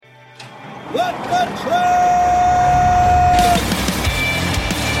Let the train!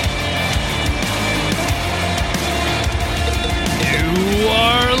 You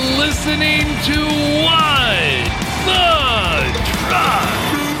are listening to What the Truck.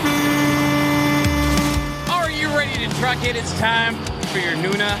 Are you ready to truck it? It's time for your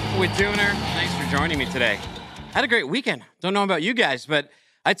Nuna with Dooner. Thanks for joining me today. I had a great weekend. Don't know about you guys, but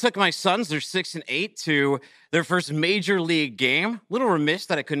I took my sons, they're 6 and 8, to their first major league game. A little remiss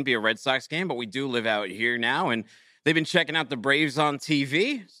that it couldn't be a Red Sox game, but we do live out here now, and they've been checking out the Braves on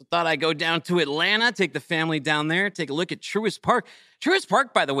TV. So thought I'd go down to Atlanta, take the family down there, take a look at Truist Park. Truist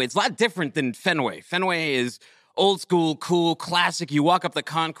Park, by the way, it's a lot different than Fenway. Fenway is old school, cool, classic. You walk up the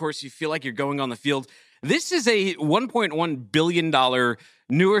concourse, you feel like you're going on the field. This is a $1.1 billion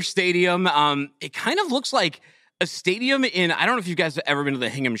newer stadium. It kind of looks like a stadium in, I don't know if you guys have ever been to the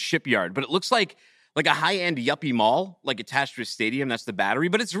Hingham Shipyard, but it looks like a high-end yuppie mall, like attached to a stadium. That's the Battery.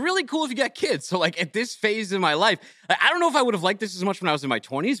 But it's really cool if you got kids. So like at this phase in my life, I don't know if I would have liked this as much when I was in my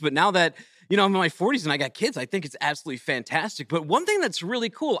 20s, but now that, I'm in my 40s and I got kids, I think it's absolutely fantastic. But one thing that's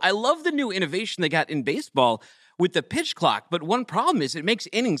really cool, I love the new innovation they got in baseball with the pitch clock. But one problem is it makes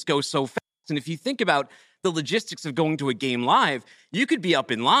innings go so fast. And if you think about the logistics of going to a game live, you could be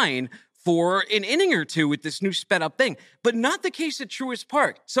up in line for an inning or two with this new sped-up thing, but not the case at Truist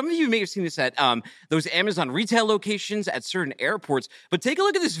Park. Some of you may have seen this at those Amazon retail locations, at certain airports, but take a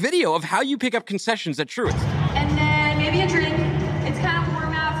look at this video of how you pick up concessions at Truist. And then maybe a drink. It's kind of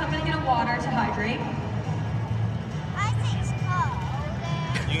warm out, so I'm gonna get a water to hydrate. I think it's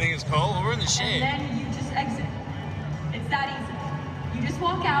cold. You think it's cold? Well, we're in the shade. And then you just exit. It's that easy. You just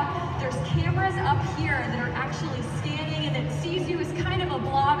walk out. There's cameras up here that are actually scanning and it sees you as kind of a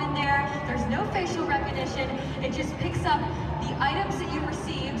blob in there. There's no facial recognition. It just picks up the items that you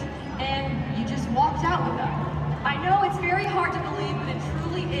received and you just walked out with them. I know it's very hard to believe, but it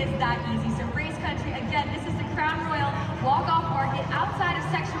truly is that easy. So Race Country, again, this is the Crown Royal Walk-Off Market outside of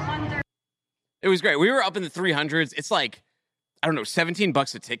Section 130. It was great. We were up in the 300s. It's like, I don't know,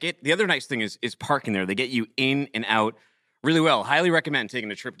 $17 a ticket. The other nice thing is parking there. They get you in and out really well. Highly recommend taking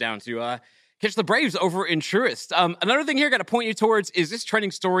a trip down to catch the Braves over in Truist. Another thing here I got to point you towards is this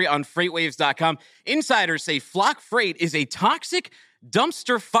trending story on FreightWaves.com. Insiders say Flock Freight is a toxic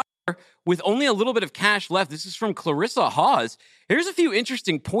dumpster fire with only a little bit of cash left. This is from Clarissa Hawes. Here's a few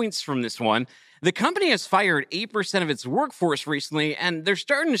interesting points from this one. The company has fired 8% of its workforce recently, and they're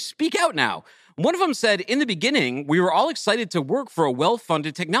starting to speak out now. One of them said, in the beginning, we were all excited to work for a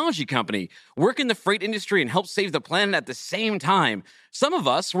well-funded technology company, work in the freight industry, and help save the planet at the same time. Some of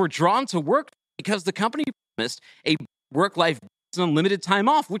us were drawn to work because the company promised a work-life balance and unlimited time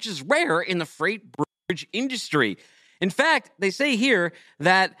off, which is rare in the freight brokerage industry. In fact, they say here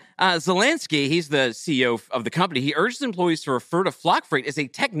that Zelensky, he's the CEO of the company, he urges employees to refer to Flock Freight as a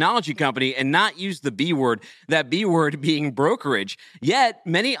technology company and not use the B word, that B word being brokerage. Yet,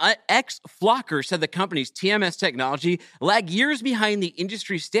 many ex-Flockers said the company's TMS technology lagged years behind the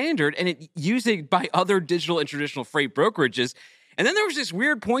industry standard and it used it by other digital and traditional freight brokerages. And then there was this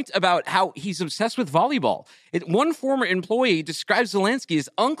weird point about how he's obsessed with volleyball. One former employee describes Zelensky as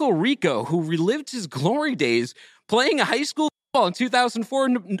Uncle Rico, who relived his glory days playing a high school football in 2004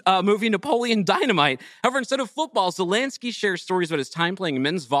 movie Napoleon Dynamite. However, instead of football, Zelensky shares stories about his time playing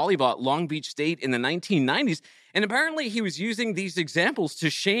men's volleyball at Long Beach State in the 1990s. And apparently he was using these examples to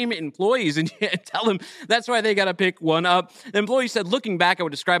shame employees and tell them that's why they got to pick one up. The employee said, looking back, I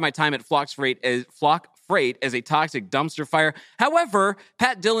would describe my time at Flock Freight as a toxic dumpster fire. However,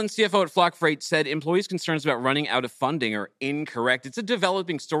 Pat Dillon, CFO at Flock Freight, said employees' concerns about running out of funding are incorrect. It's a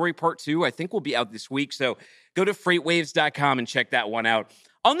developing story. Part 2, I think, will be out this week. So go to freightwaves.com and check that one out.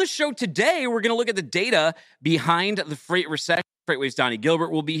 On the show today, we're going to look at the data behind the freight recession. FreightWaves' Donnie Gilbert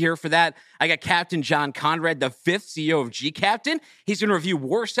will be here for that. I got Captain John Conrad, the 5th CEO of G Captain. He's going to review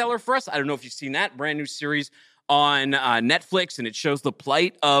War Cellar for us. I don't know if you've seen that brand new series on Netflix, and it shows the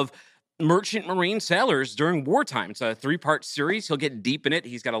plight of merchant marine sailors during wartime. It's a 3-part series. He'll get deep in it.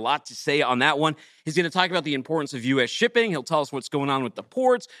 He's got a lot to say on that one. He's going to talk about the importance of U.S. shipping. He'll tell us what's going on with the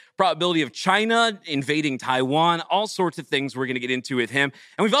ports, probability of China invading Taiwan, all sorts of things we're going to get into with him.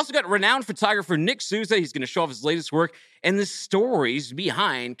 And we've also got renowned photographer Nick Souza. He's going to show off his latest work and the stories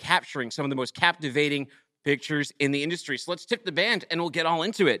behind capturing some of the most captivating pictures in the industry. So let's tip the band and we'll get all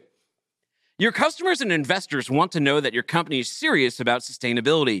into it. Your customers and investors want to know that your company is serious about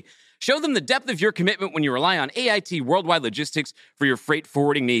sustainability. Show them the depth of your commitment when you rely on AIT Worldwide Logistics for your freight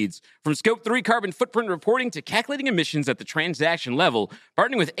forwarding needs. From Scope 3 carbon footprint reporting to calculating emissions at the transaction level,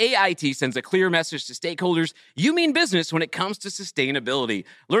 partnering with AIT sends a clear message to stakeholders. You mean business when it comes to sustainability.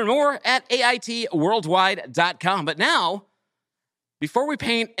 Learn more at AITworldwide.com. But now, Before we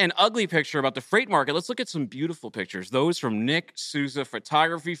paint an ugly picture about the freight market, let's look at some beautiful pictures. Those from Nick Souza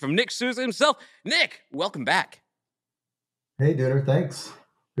Photography, from Nick Souza himself. Nick, welcome back. Hey, Dooner, thanks.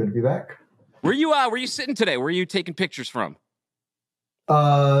 Good to be back. Where you sitting today? Where are you taking pictures from?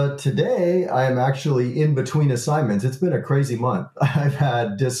 Today, I am actually in between assignments. It's been a crazy month. I've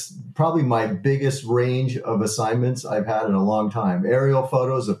had just probably my biggest range of assignments I've had in a long time. Aerial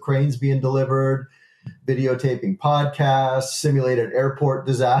photos of cranes being delivered, videotaping podcasts, simulated airport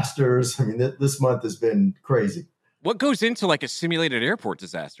disasters. I mean, this month has been crazy. What goes into like a simulated airport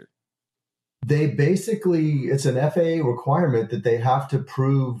disaster? They basically, it's an FAA requirement that they have to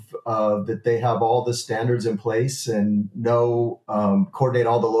prove that they have all the standards in place and coordinate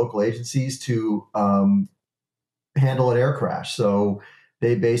all the local agencies to handle an air crash. So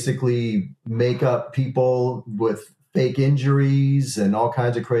they basically make up people with fake injuries and all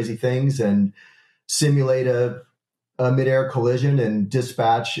kinds of crazy things and simulate a midair collision and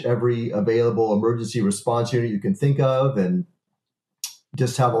dispatch every available emergency response unit you can think of and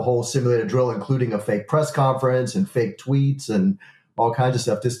just have a whole simulated drill, including a fake press conference and fake tweets and all kinds of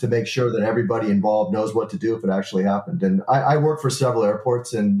stuff, just to make sure that everybody involved knows what to do if it actually happened. And I work for several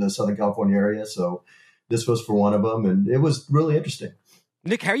airports in the Southern California area, so this was for one of them, and it was really interesting.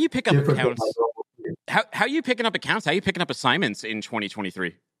 Nick, how are you picking up accounts? How are you picking up accounts? How are you picking up assignments in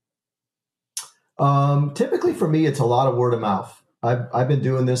 2023? Typically for me, it's a lot of word of mouth. I've been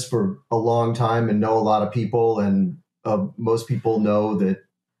doing this for a long time and know a lot of people, and most people know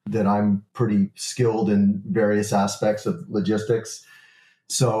that I'm pretty skilled in various aspects of logistics.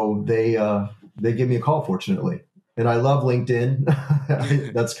 So they give me a call, fortunately. And I love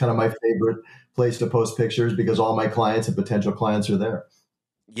LinkedIn. That's kind of my favorite place to post pictures because all my clients and potential clients are there.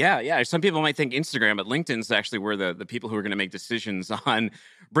 Yeah. Some people might think Instagram, but LinkedIn's actually where the people who are going to make decisions on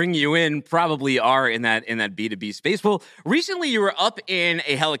bringing you in probably are in that B2B space. Well, recently you were up in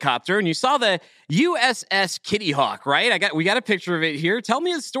a helicopter and you saw the USS Kitty Hawk, right? We got a picture of it here. Tell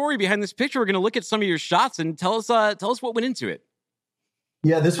me the story behind this picture. We're going to look at some of your shots and tell us what went into it.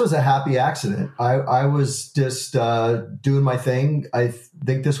 Yeah, this was a happy accident. I was just doing my thing. I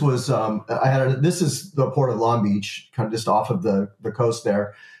think this was this is the port of Long Beach, kind of just off of the coast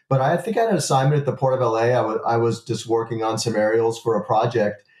there. But I think I had an assignment at the port of LA. I was just working on some aerials for a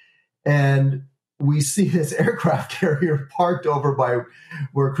project, and we see this aircraft carrier parked over by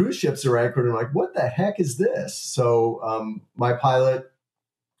where cruise ships are anchored. And I'm like, what the heck is this? So my pilot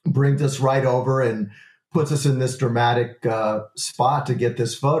brings us right over and puts us in this dramatic spot to get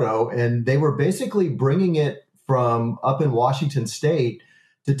this photo. And they were basically bringing it from up in Washington State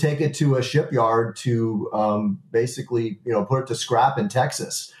to take it to a shipyard to basically, put it to scrap in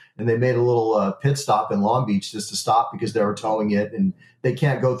Texas. And they made a little pit stop in Long Beach just to stop because they were towing it and they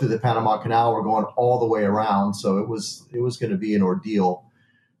can't go through the Panama Canal. We're going all the way around. So it was going to be an ordeal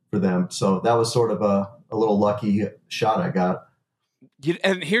for them. So that was sort of a little lucky shot I got.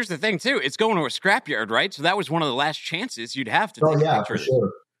 And here's the thing, too. It's going to a scrapyard, right? So that was one of the last chances you'd have to take a picture. For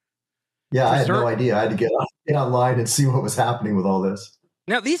sure. Yeah, I had no idea. I had to get online and see what was happening with all this.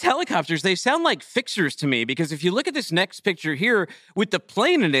 Now, these helicopters, they sound like fixers to me, because if you look at this next picture here with the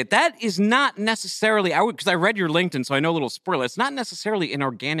plane in it, that is not necessarily, because I read your LinkedIn, so I know a little spoiler. It's not necessarily an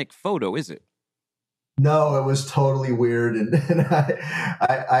organic photo, is it? No, it was totally weird. And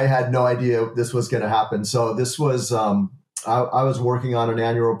I had no idea this was going to happen. So this was... I was working on an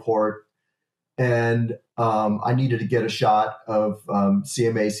annual report and I needed to get a shot of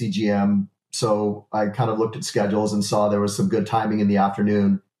CMA, CGM. So I kind of looked at schedules and saw there was some good timing in the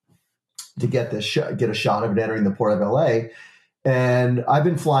afternoon to get a shot of it entering the port of LA. And I've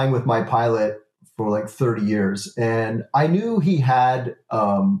been flying with my pilot for like 30 years. And I knew he had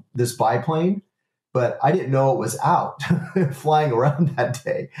this biplane, but I didn't know it was out flying around that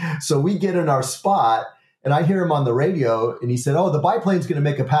day. So we get in our spot. And I hear him on the radio, and he said, "Oh, the biplane's going to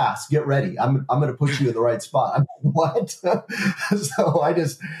make a pass. Get ready. I'm going to put you in the right spot." I'm like, "What?" So I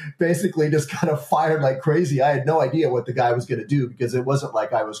just basically kind of fired like crazy. I had no idea what the guy was going to do because it wasn't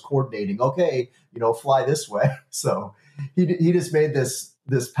like I was coordinating. Okay, fly this way. So he just made this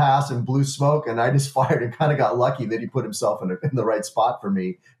pass and blew smoke, and I just fired and kind of got lucky that he put himself in the right spot for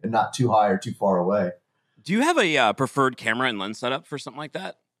me and not too high or too far away. Do you have a preferred camera and lens setup for something like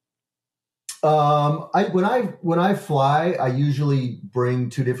that? When I fly, I usually bring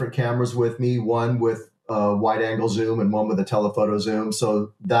two different cameras with me, one with a wide angle zoom and one with a telephoto zoom.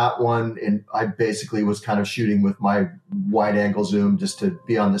 So that one, and I basically was kind of shooting with my wide angle zoom just to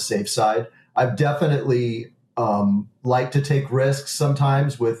be on the safe side. I've definitely like to take risks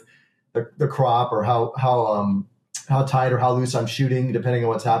sometimes with the crop or how tight or how loose I'm shooting, depending on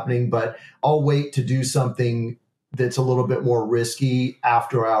what's happening. But I'll wait to do something that's a little bit more risky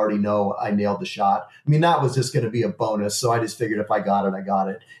after I already know I nailed the shot. I mean, that was just going to be a bonus. So I just figured if I got it, I got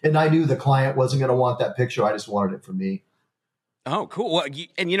it. And I knew the client wasn't going to want that picture. I just wanted it for me. Oh, cool. Well,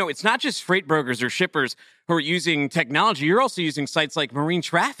 and it's not just freight brokers or shippers who are using technology. You're also using sites like Marine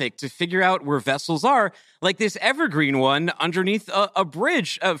Traffic to figure out where vessels are, like this evergreen one underneath a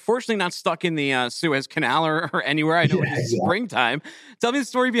bridge. Fortunately, not stuck in the Suez Canal or anywhere. I know it's springtime. Tell me the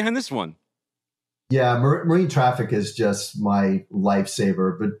story behind this one. Yeah, Marine Traffic is just my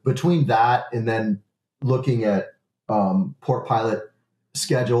lifesaver. But between that and then looking at port pilot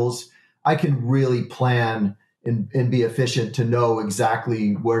schedules, I can really plan and be efficient to know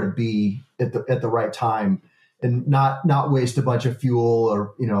exactly where to be at the right time and not waste a bunch of fuel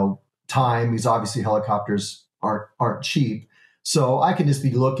or time, because obviously helicopters aren't cheap. So I can just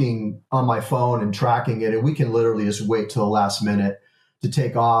be looking on my phone and tracking it, and we can literally just wait till the last minute to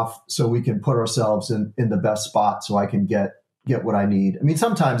take off so we can put ourselves in the best spot so I can get what I need. I mean,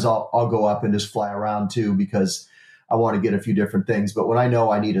 sometimes I'll go up and just fly around too because I want to get a few different things. But when I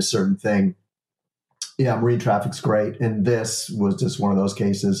know I need a certain thing, yeah, Marine Traffic's great. And this was just one of those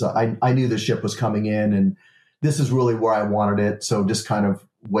cases. I knew the ship was coming in, and this is really where I wanted it. So just kind of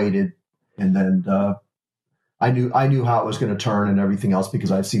waited. And then I knew how it was going to turn and everything else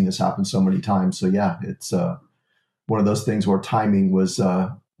because I've seen this happen so many times. So yeah, it's one of those things where timing was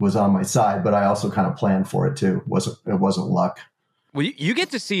on my side, but I also kind of planned for it too. It wasn't luck. Well, you get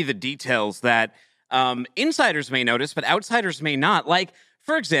to see the details that insiders may notice, but outsiders may not. Like,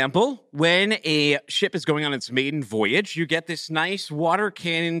 for example, when a ship is going on its maiden voyage, you get this nice water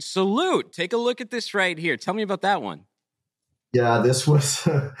cannon salute. Take a look at this right here. Tell me about that one. Yeah, this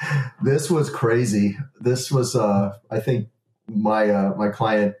was crazy. This was I think my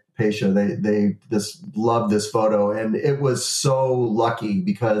client Pasha, they just loved this photo, and it was so lucky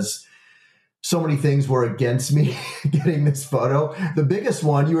because so many things were against me getting this photo. The biggest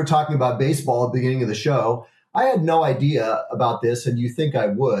one, you were talking about baseball at the beginning of the show. I had no idea about this, and you think I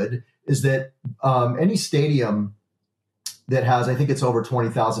would, is that any stadium that has, I think it's over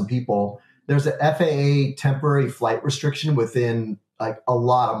 20,000 people, there's a FAA temporary flight restriction within like a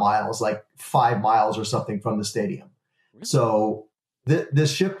lot of miles, like 5 miles or something from the stadium. So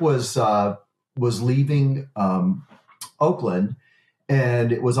this ship was leaving Oakland,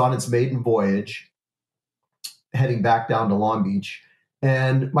 and it was on its maiden voyage, heading back down to Long Beach.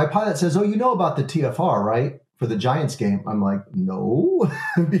 And my pilot says, "Oh, you know about the TFR, right? For the Giants game." I'm like, "No,"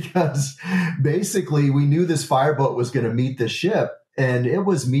 because basically we knew this fireboat was going to meet the ship, and it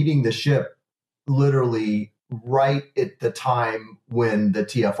was meeting the ship literally right at the time when the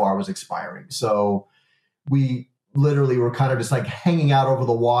TFR was expiring. So we literally were kind of just like hanging out over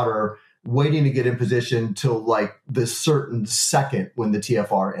the water, waiting to get in position till like the certain second when the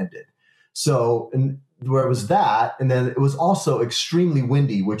TFR ended. So, and where it was that, and then it was also extremely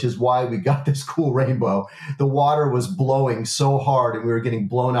windy, which is why we got this cool rainbow. The water was blowing so hard, and we were getting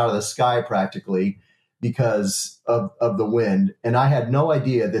blown out of the sky practically because of the wind. And I had no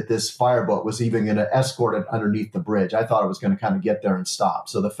idea that this fireboat was even going to escort it underneath the bridge. I thought it was going to kind of get there and stop.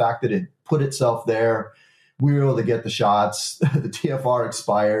 So the fact that it put itself there, we were able to get the shots. The TFR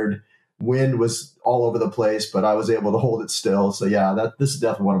expired. Wind was all over the place, but I was able to hold it still. So yeah, this is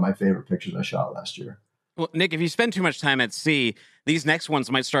definitely one of my favorite pictures I shot last year. Well, Nick, if you spend too much time at sea, these next ones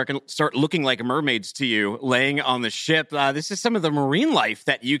might start looking like mermaids to you laying on the ship. This is some of the marine life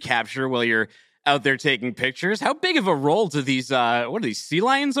that you capture while you're out there taking pictures. How big of a role do these, what are these, sea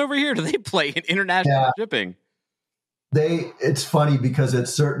lions over here? Do they play in international shipping? It's funny because at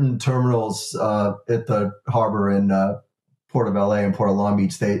certain terminals at the harbor in Port of LA and Port of Long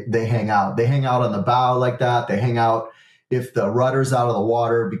Beach, they hang out. They hang out on the bow like that. They hang out if the rudder's out of the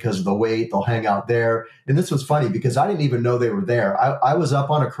water because of the weight, they'll hang out there. And this was funny because I didn't even know they were there. I was up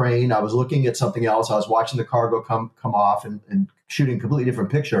on a crane. I was looking at something else. I was watching the cargo come off and shooting a completely different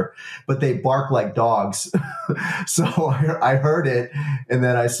picture, but they bark like dogs. So I heard it, and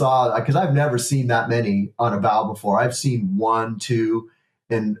then I saw, because I've never seen that many on a bow before. I've seen 1, 2,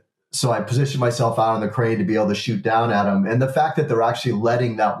 and so I positioned myself out on the crane to be able to shoot down at them. And the fact that they're actually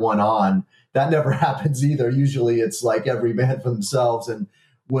letting that one on, that never happens either. Usually it's like every man for themselves. And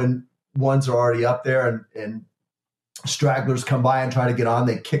when ones are already up there and stragglers come by and try to get on,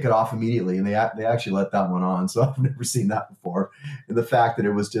 they kick it off immediately. And they actually let that one on. So I've never seen that before. And the fact that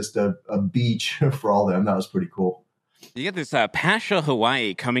it was just a beach for all them, that was pretty cool. You get this Pasha,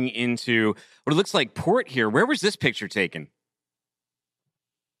 Hawaii coming into what it looks like port here. Where was this picture taken?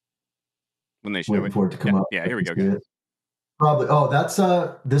 When they show Waiting for it to come up. Yeah, here we go. Probably. Oh,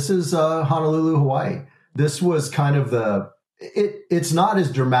 this is Honolulu, Hawaii. This was kind of it's not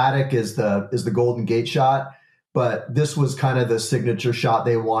as dramatic as the Golden Gate shot, but this was kind of the signature shot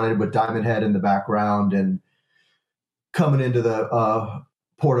they wanted with Diamond Head in the background and coming into the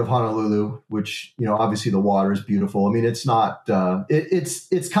port of Honolulu, which, you know, obviously the water is beautiful. I mean, it's not,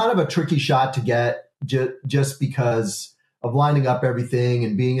 it's kind of a tricky shot to get just because of lining up everything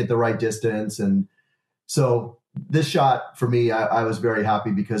and being at the right distance. And so this shot for me, I was very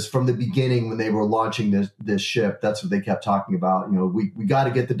happy because from the beginning when they were launching this ship, that's what they kept talking about. You know, we got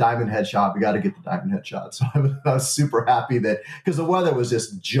to get the Diamond Head shot. We got to get the Diamond Head shot. So I was super happy that, because the weather was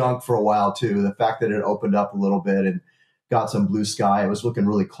just junk for a while too. The fact that it opened up a little bit and got some blue sky, it was looking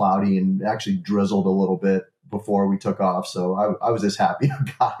really cloudy and actually drizzled a little bit before we took off. So I was just happy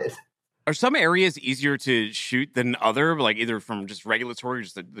I got it. Are some areas easier to shoot than other, like either from just regulatory or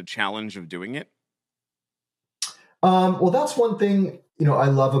just the challenge of doing it? Well, that's one thing, you know, I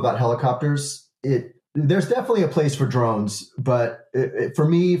love about helicopters. There's definitely a place for drones, but for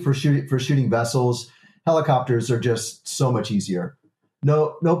me, for shooting vessels, helicopters are just so much easier.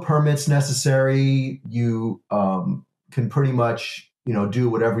 No permits necessary. You can pretty much, you know, do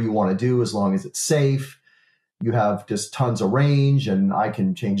whatever you want to do as long as it's safe. You have just tons of range, and I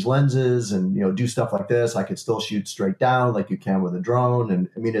can change lenses and, you know, do stuff like this. I could still shoot straight down like you can with a drone. And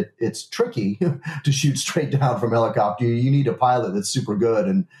I mean, it's tricky to shoot straight down from a helicopter. You need a pilot that's super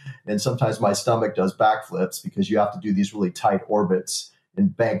good. And sometimes my stomach does backflips because you have to do these really tight orbits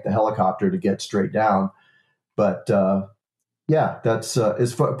and bank the helicopter to get straight down. But yeah, that's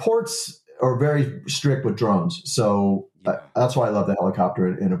ports are very strict with drones. So that's why I love the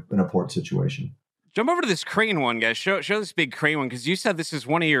helicopter in a port situation. Jump over to this crane one, guys. Show this big crane one, because you said this is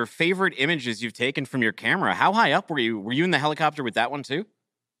one of your favorite images you've taken from your camera. How high up were you? Were you in the helicopter with that one too?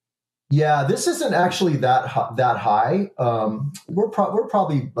 Yeah, this isn't actually that high. We're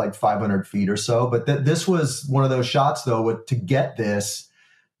probably like 500 feet or so. But this was one of those shots, though. To get this,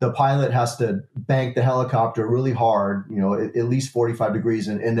 the pilot has to bank the helicopter really hard, you know, at least 45 degrees,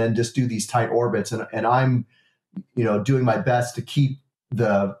 and then just do these tight orbits. And I'm, you know, doing my best to keep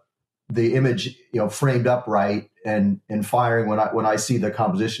the image, you know, framed up right and firing when I see the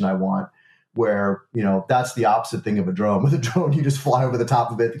composition I want, where, you know, that's the opposite thing of a drone. With a drone, you just fly over the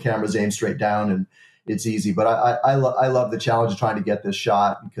top of it, the camera's aimed straight down, and it's easy. But I love the challenge of trying to get this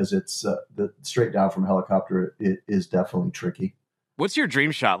shot, because it's the straight down from a helicopter is definitely tricky. What's your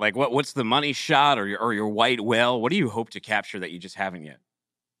dream shot? Like what's the money shot or your white whale? What do you hope to capture that you just haven't yet?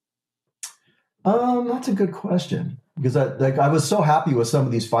 That's a good question, because I was so happy with some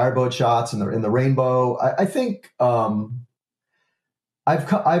of these fireboat shots in the rainbow. I think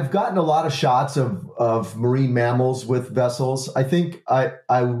I've gotten a lot of shots of marine mammals with vessels. I think I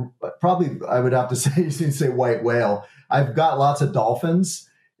would have to say white whale. I've got lots of dolphins.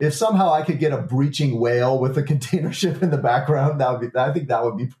 If somehow I could get a breaching whale with a container ship in the background, I think that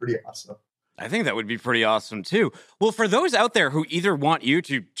would be pretty awesome. I think that would be pretty awesome too. Well, for those out there who either want you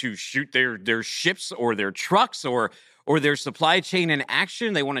to shoot their ships or their trucks or their supply chain in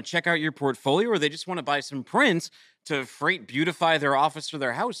action, they want to check out your portfolio, or they just want to buy some prints to freight beautify their office or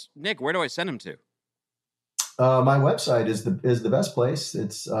their house, Nick, where do I send them to? My website is the best place.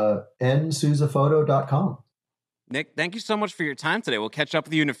 It's nsuzaphoto.com. Nick, thank you so much for your time today. We'll catch up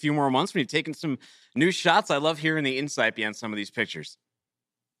with you in a few more months when you've taken some new shots. I love hearing the insight behind some of these pictures.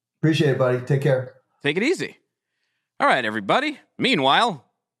 Appreciate it, buddy. Take care. Take it easy. All right, everybody. Meanwhile.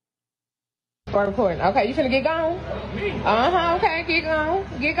 We're recording. Okay, you finna get gone? Okay, get gone.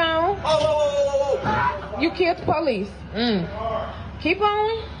 Get gone. Whoa. You killed the police. Keep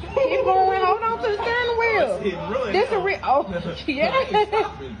on. Keep going. Hold on to the steering wheel. This a real. Oh,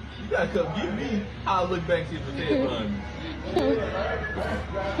 yeah. You gotta come get me. I'll look back to you for dead behind me.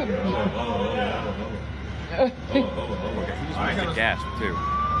 Okay, he just wants to gasp, too.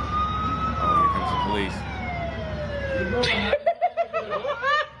 Oh, here comes the police.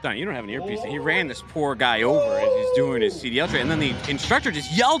 Don, you don't have an earpiece. He ran this poor guy over as he's doing his CDL train, and then the instructor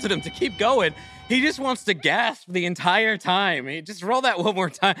just yelled at him to keep going. He just wants to gasp the entire time. Just roll that one more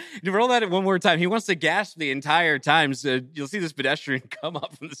time. Roll that one more time. He wants to gasp the entire time. So you'll see this pedestrian come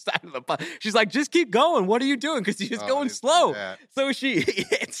up from the side of the bus. She's like, just keep going. What are you doing? Because he's going slow. So she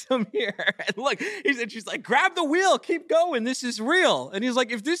hits him here. And look, she's like, grab the wheel. Keep going. This is real. And he's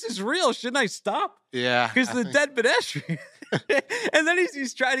like, if this is real, shouldn't I stop? Yeah. Because the dead pedestrian. And then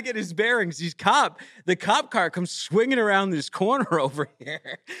he's trying to get his bearings. The cop car comes swinging around this corner over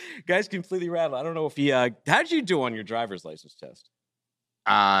here. Guy's completely rattled. I don't know if he, how'd you do on your driver's license test?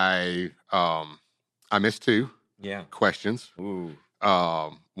 I missed two questions. Ooh.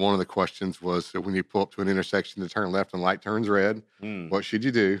 One of the questions was that when you pull up to an intersection to turn left and light turns red, what should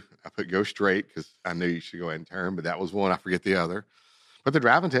you do? I put go straight because I knew you should go ahead and turn, but that was one. I forget the other. But the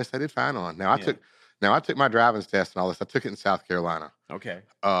driving test I did fine on. Now Now, I took my driving test and all this. I took it in South Carolina. Okay.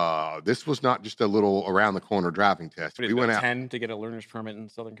 This was not just a little around the corner driving test. We went out 10 to get a learner's permit in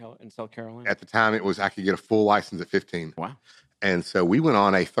South Carolina. At the time, it was I could get a full license at 15. Wow. And so we went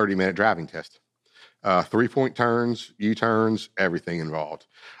on a 30-minute driving test. 3-point turns, U-turns, everything involved.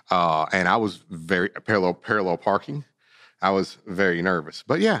 And I was very parallel parking. I was very nervous,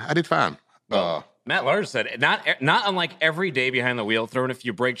 but yeah, I did fine. Matt Lars said, not unlike every day behind the wheel, throwing a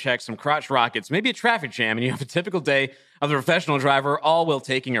few brake checks, some crotch rockets, maybe a traffic jam, and you have a typical day of the professional driver, all while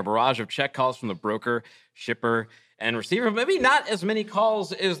taking a barrage of check calls from the broker, shipper, and receiver. Maybe not as many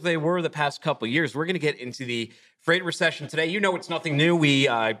calls as they were the past couple of years. We're going to get into the freight recession today. You know, it's nothing new.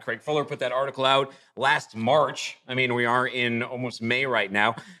 Craig Fuller put that article out last March. I mean, we are in almost May right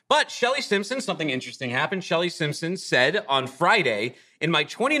now. But Shelley Simpson, something interesting happened. Shelley Simpson said on Friday, in my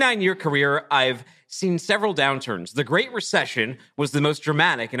 29-year career, I've seen several downturns. The Great Recession was the most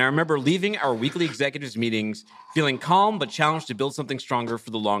dramatic, and I remember leaving our weekly executives meetings feeling calm but challenged to build something stronger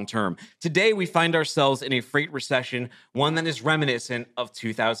for the long term. Today, we find ourselves in a freight recession, one that is reminiscent of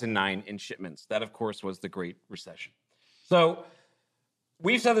 2009 in shipments. That, of course, was the Great Recession. So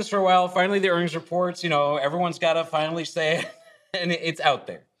we've said this for a while. Finally, the earnings reports, everyone's got to finally say it, and it's out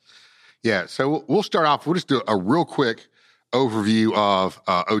there. Yeah, so we'll start off. We'll just do a real quick overview of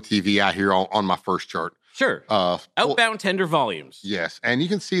OTV out here on my first chart. Sure. Outbound tender volumes. Yes, and you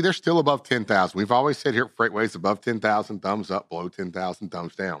can see they're still above 10,000. We've always said here at FreightWaves above 10,000, thumbs up, below 10,000,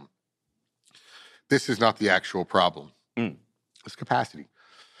 thumbs down. This is not the actual problem. It's capacity.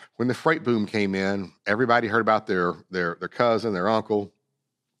 When the freight boom came in, everybody heard about their cousin, their uncle,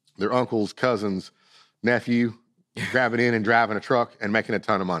 their uncle's cousin's nephew grabbing in and driving a truck and making a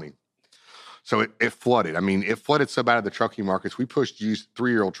ton of money. So it flooded. I mean, it flooded so bad at the trucking markets. We pushed used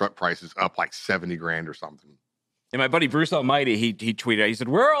 3-year-old truck prices up like $70,000 or something. And my buddy Bruce Almighty, he tweeted, he said,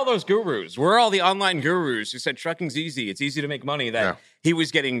 where are all those gurus? Where are all the online gurus who said trucking's easy? It's easy to make money that he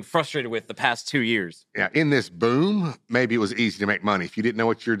was getting frustrated with the past 2 years. Yeah, in this boom, maybe it was easy to make money. If you didn't know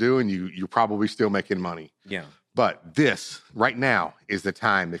what you're doing, you're probably still making money. Yeah. But this, right now, is the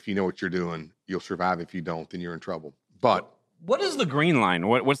time. If you know what you're doing, you'll survive. If you don't, then you're in trouble. But what is the green line?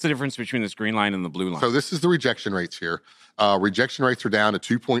 What's the difference between this green line and the blue line? So this is the rejection rates here. Rejection rates are down to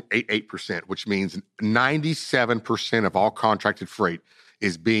 2.88%, which means 97% of all contracted freight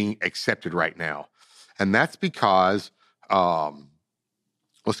is being accepted right now. And that's because,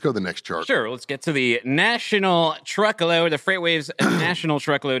 let's go to the next chart. Sure. Let's get to the National Truckload, the FreightWaves National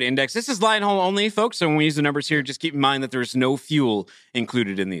Truckload Index. This is line haul only, folks. So when we use the numbers here, just keep in mind that there's no fuel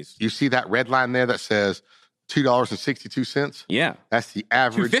included in these. You see that red line there that says $2.62? Yeah. That's the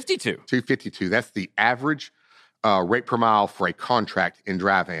average. $2.52. That's the average rate per mile for a contract in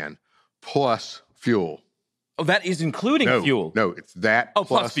dry van plus fuel. Oh, that is including fuel? No, it's that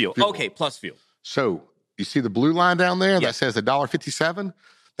plus fuel. Okay, plus fuel. So you see the blue line down there that says $1.57?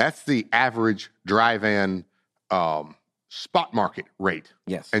 That's the average dry van spot market rate.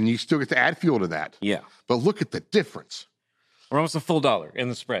 Yes. And you still get to add fuel to that. Yeah. But look at the difference. We're almost a full dollar in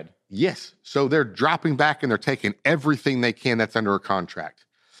the spread. Yes. So they're dropping back and they're taking everything they can that's under a contract.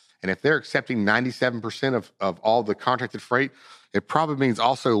 And if they're accepting 97% of all the contracted freight, it probably means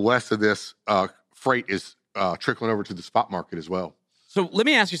also less of this freight is trickling over to the spot market as well. So let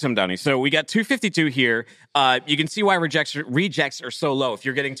me ask you something, Donnie. So we got 252 here. You can see why rejects are so low. If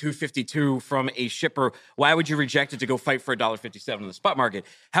you're getting 252 from a shipper, why would you reject it to go fight for $1.57 in the spot market?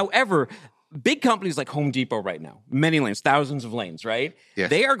 However, big companies like Home Depot right now, many lanes, thousands of lanes, right? Yes.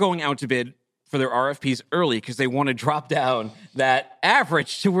 They are going out to bid for their RFPs early because they want to drop down that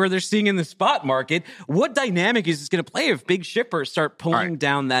average to where they're seeing in the spot market. What dynamic is this going to play if big shippers start pulling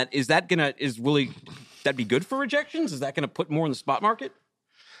down that? Is that that be good for rejections? Is that going to put more in the spot market?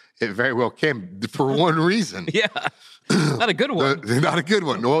 It very well can, for one reason. Yeah, not a good one. Not a good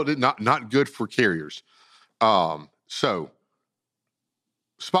one. No, not good for carriers. So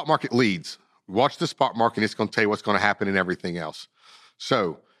spot market leads. Watch the spot market. It's going to tell you what's going to happen and everything else.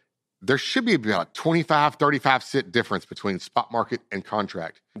 So there should be about a 25, 35 cent difference between spot market and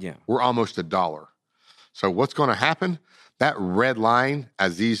contract. Yeah. We're almost $1. So what's going to happen? That red line,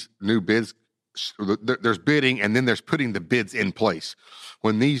 as these new bids, there's bidding and then there's putting the bids in place.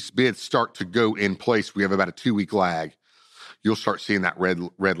 When these bids start to go in place, we have about a 2-week lag. You'll start seeing that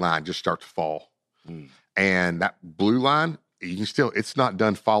red line just start to fall. And that blue line, you can still, it's not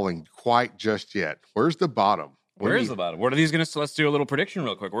done falling quite just yet. Where's the bottom? Where is the bottom? What are these going to, let's do a little prediction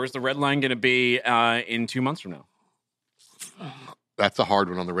real quick. Where's the red line going to be in 2 months from now? That's a hard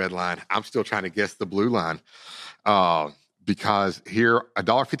one on the red line. I'm still trying to guess the blue line. Because here,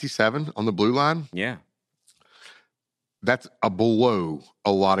 $1.57 on the blue line. Yeah. That's below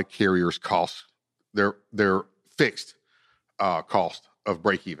a lot of carriers' cost their fixed cost of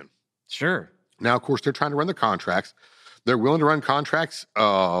break even. Sure. Now, of course, they're trying to run the contracts. They're willing to run contracts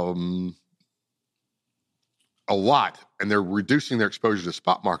a lot, and they're reducing their exposure to the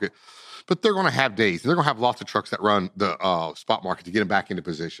spot market. But they're going to have days. They're going to have lots of trucks that run the spot market to get them back into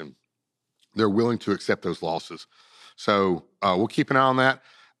position. They're willing to accept those losses. So we'll keep an eye on that.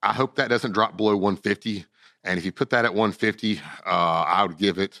 I hope that doesn't drop below 150. And if you put that at 150, I would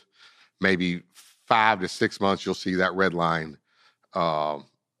give it maybe 5 to 6 months. You'll see that red line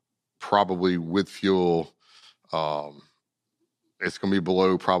probably with fuel. It's going to be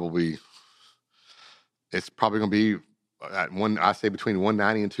below probably. It's probably going to be at I say between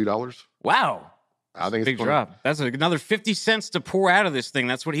 $1.90 and $2. Wow. I think it's big drop. That's another 50 cents to pour out of this thing.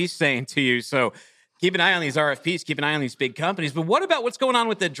 That's what he's saying to you. So keep an eye on these RFPs. Keep an eye on these big companies. But what about what's going on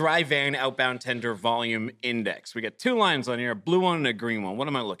with the dry van outbound tender volume index? We got 2 lines on here, a blue one and a green one. What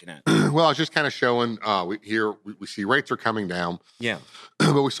am I looking at? Well, I was just kind of showing we see rates are coming down. Yeah.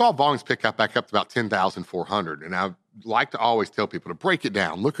 But we saw volumes pick up back up to about 10,400. And I like to always tell people to break it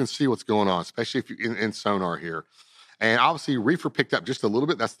down, look and see what's going on, especially if you're in Sonar here. And obviously, reefer picked up just a little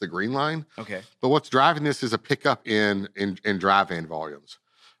bit. That's the green line. Okay. But what's driving this is a pickup in dry van volumes.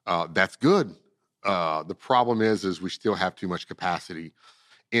 That's good. The problem is we still have too much capacity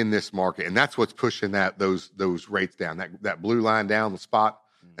in this market, and that's what's pushing those rates down. That blue line down the spot,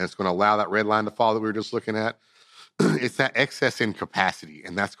 and it's going to allow that red line to fall that we were just looking at. It's that excess in capacity,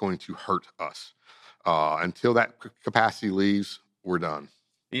 and that's going to hurt us. Until that capacity leaves, we're done.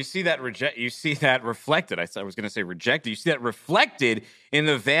 You see that You see that reflected. I was going to say rejected. You see that reflected in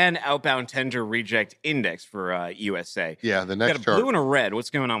the van outbound tender reject index for USA. Yeah, the next got a chart. blue and a red. What's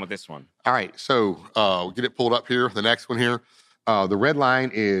going on with this one? All right, so we'll get it pulled up here. The next one here. The red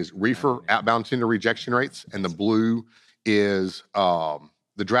line is reefer outbound tender rejection rates, and the blue is the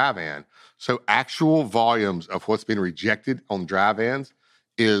dry van. So actual volumes of what's been rejected on dry vans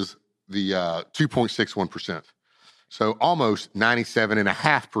is the 2.61%. So almost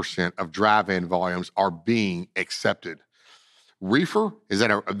 97.5% of dry van volumes are being accepted. Reefer is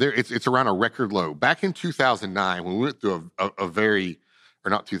at it's around a record low. Back in 2009, when we went through a very,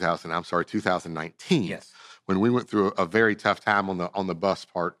 or not 2000, I'm sorry, 2019. Yes. When we went through a very tough time on the bus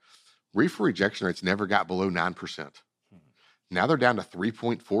part, reefer rejection rates never got below 9%. Now they're down to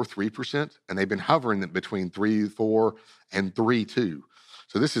 3.43%, and they've been hovering between 3.4 and 3.2.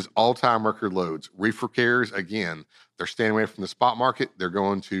 So this is all-time record loads. Reefer carriers, again, they're staying away from the spot market. They're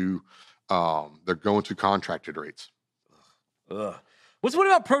going to contracted rates. Ugh. What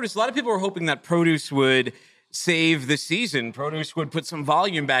about produce? A lot of people are hoping that produce would save the season. Produce would put some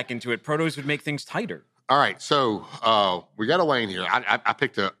volume back into it. Produce would make things tighter. All right, so we got a lane here. I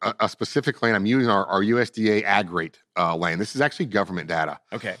picked a specific lane. I'm using our USDA ag rate lane. This is actually government data.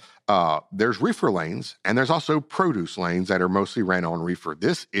 Okay. There's reefer lanes, and there's also produce lanes that are mostly ran on reefer.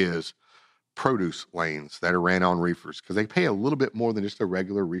 This is produce lanes that are ran on reefers because they pay a little bit more than just a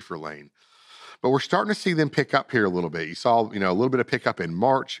regular reefer lane. But we're starting to see them pick up here a little bit. You saw, a little bit of pickup in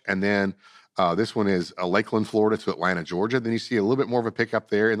March, and then this one is Lakeland, Florida to Atlanta, Georgia. Then you see a little bit more of a pickup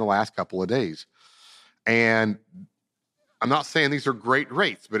there in the last couple of days. And I'm not saying these are great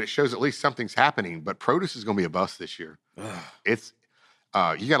rates, but it shows at least something's happening. But produce is going to be a bust this year. It's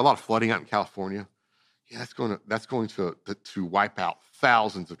you got a lot of flooding out in California. Yeah, that's going to wipe out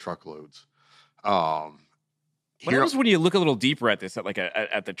thousands of truckloads. What happens when you look a little deeper at this,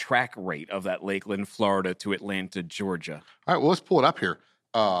 at the track rate of that Lakeland, Florida to Atlanta, Georgia? All right, well, let's pull it up here.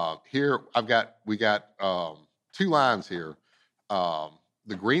 Here we got 2 lines here.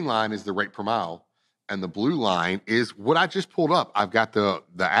 The green line is the rate per mile, and the blue line is what I just pulled up. I've got the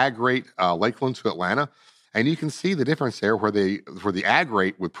ag rate Lakeland to Atlanta, and you can see the difference there where the ag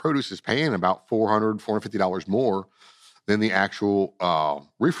rate with produce is paying about $400, $450 more than the actual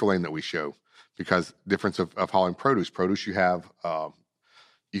reefer lane that we show, because difference of hauling produce. Produce you have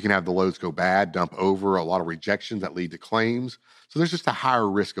you can have the loads go bad, dump over, a lot of rejections that lead to claims. So there's just a higher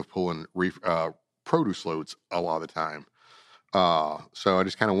risk of pulling produce loads a lot of the time. So I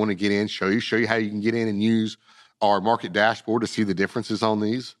just kind of want to get in, show you how you can get in and use our market dashboard to see the differences on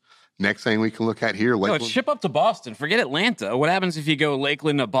these. Next thing we can look at here, Lakeland. No, ship up to Boston. Forget Atlanta. What happens if you go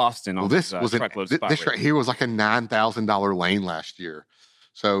Lakeland to Boston? Well, this right here was like a $9,000 lane last year.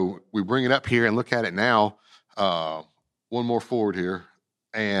 So we bring it up here and look at it now. One more forward here,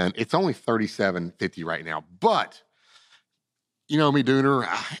 and it's only $37.50 right now. But you know me, Dooner,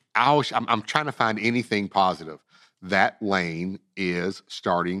 I'm trying to find anything positive. That lane is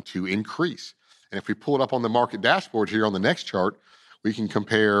starting to increase. And if we pull it up on the market dashboard here on the next chart, we can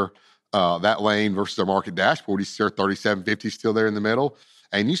compare that lane versus our market dashboard. You see our $37.50 still there in the middle.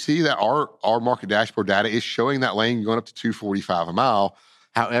 And you see that our market dashboard data is showing that lane going up to $245 a mile.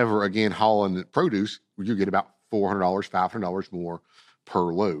 However, again, hauling produce, you get about $400, $500 more per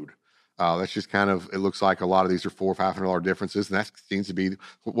load. That's just kind of, it looks like a lot of these are $400 or $500 differences, and that seems to be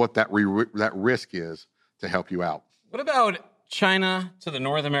what that risk is to help you out. What about China to the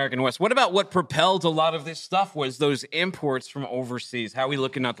North American West? What about what propelled a lot of this stuff was those imports from overseas? How are we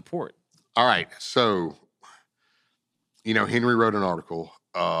looking at the port? All right. So, Henry wrote an article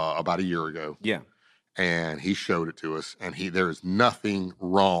about a year ago. Yeah. And he showed it to us. And there is nothing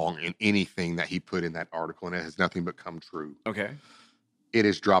wrong in anything that he put in that article. And it has nothing but come true. Okay. It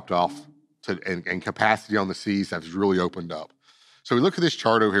has dropped off and capacity on the seas has really opened up. So we look at this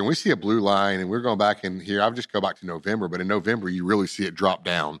chart over here and we see a blue line, and we're going back in here. I'll just go back to November, but in November, you really see it drop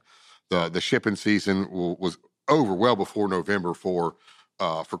down. The shipping season was over well before November for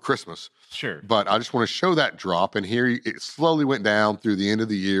Christmas. Sure. But I just want to show that drop. And here it slowly went down through the end of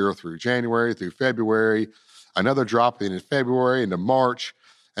the year, through January, through February, another drop in February into March,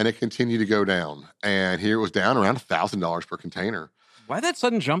 and it continued to go down. And here it was down around $1,000 per container. Why that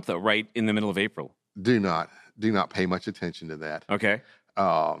sudden jump, though, right in the middle of April? Do not pay much attention to that. Okay.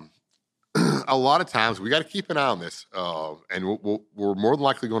 A lot of times we got to keep an eye on this, and we're more than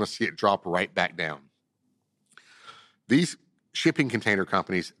likely going to see it drop right back down. These shipping container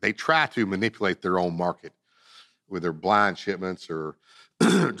companies, they try to manipulate their own market with their blind shipments, or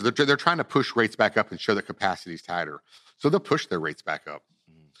they're trying to push rates back up and show that capacity is tighter. So they'll push their rates back up.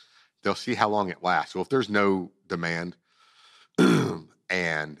 They'll see how long it lasts. So if there's no demand,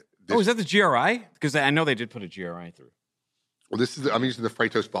 and is that the GRI? Because I know they did put a GRI through. Well, I'm using the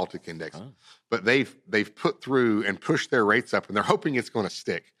Freightos Baltic Index, but they've put through and pushed their rates up, and they're hoping it's going to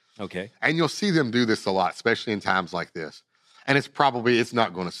stick. Okay. And you'll see them do this a lot, especially in times like this. And it's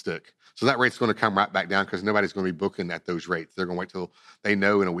not going to stick. So that rate's going to come right back down because nobody's going to be booking at those rates. They're going to wait till they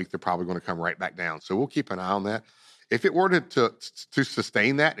know in a week they're probably going to come right back down. So we'll keep an eye on that. If it were to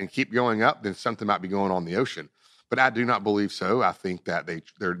sustain that and keep going up, then something might be going on in the ocean. But I do not believe so. I think that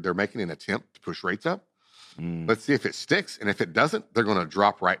they're making an attempt to push rates up. Let's see if it sticks. And if it doesn't, they're going to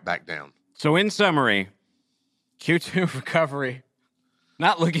drop right back down. So in summary, Q2 recovery,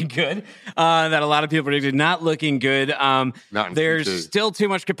 not looking good. That a lot of people predicted, not looking good. There's Q2. Still too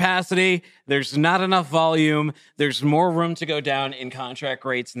much capacity. There's not enough volume. There's more room to go down in contract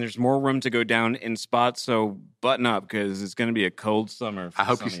rates, and there's more room to go down in spots. So button up, because it's going to be a cold summer. I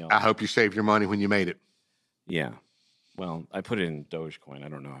hope you saved your money when you made it. Yeah. Well, I put it in Dogecoin. I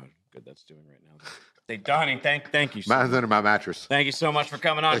don't know how good that's doing right now. Hey, Donnie, thank you so much. Mine's under my mattress. Thank you so much for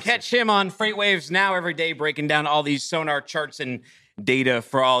coming on. Catch him on Freight Waves now every day, breaking down all these sonar charts and data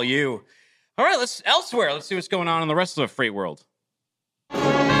for all you. All right, let's see what's going on in the rest of the freight world.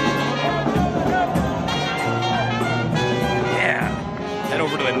 Yeah. Head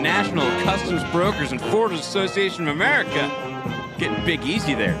over to the National Customs Brokers and Forwarders Association of America. Getting big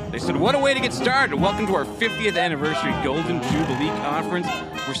easy there. They said, what a way to get started. Welcome to our 50th anniversary Golden Jubilee Conference.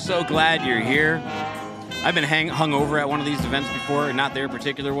 We're so glad you're here. I've been hung over at one of these events before, not their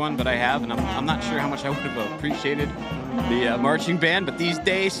particular one, but I have, and I'm not sure how much I would have appreciated the marching band, but these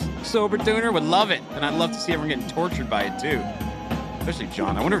days, Sober Tuner would love it, and I'd love to see everyone getting tortured by it, too. Especially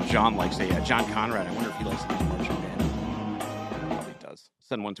John. I wonder if John likes it. Yeah, John Conrad. I wonder if he likes the marching band. Probably does.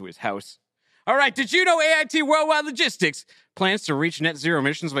 Send one to his house. All right, did you know AIT Worldwide Logistics plans to reach net zero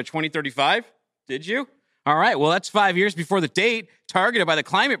emissions by 2035? Did you? All right, well, that's 5 years before the date targeted by the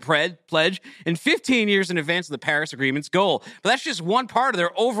Climate Pledge and 15 years in advance of the Paris Agreement's goal. But that's just one part of their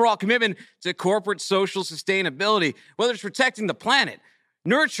overall commitment to corporate social sustainability, whether it's protecting the planet,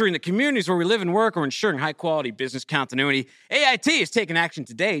 nurturing the communities where we live and work, or ensuring high-quality business continuity. AIT is taking action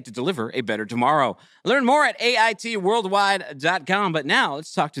today to deliver a better tomorrow. Learn more at AITworldwide.com. But now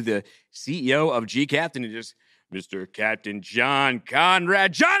let's talk to the CEO of G-Captain, and just Mr. Captain John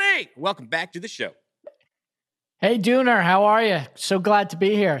Conrad. Johnny, welcome back to the show. Hey, Dooner, how are you? So glad to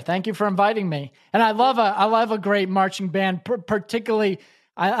be here. Thank you for inviting me. And I love a great marching band. Particularly,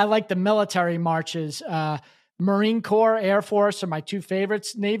 I like the military marches. Marine Corps, Air Force are my two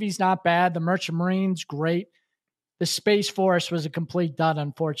favorites. Navy's not bad. The Merchant Marines, great. The Space Force was a complete dud,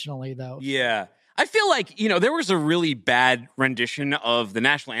 unfortunately, though. Yeah. I feel like, there was a really bad rendition of the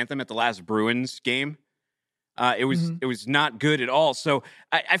national anthem at the last Bruins game. It was not good at all. So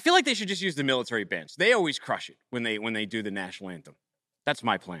I feel like they should just use the military bands. They always crush it when they do the national anthem. That's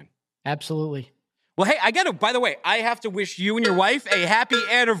my plan. Absolutely. Well, hey, by the way, I have to wish you and your wife a happy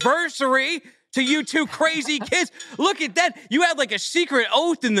anniversary to you two crazy kids. Look at that. You had like a secret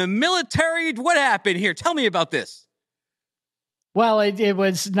oath in the military. What happened here? Tell me about this. Well, it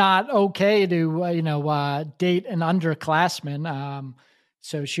was not okay to, date an underclassman.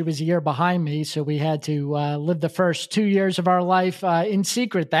 So she was a year behind me. So we had to live the first 2 years of our life in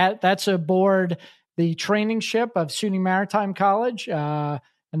secret. That's aboard the training ship of SUNY Maritime College and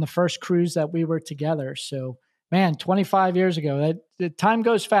the first cruise that we were together. So, man, 25 years ago. The time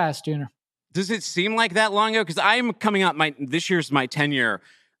goes fast, Dooner. Does it seem like that long ago? Because I'm coming up, this year's my 10-year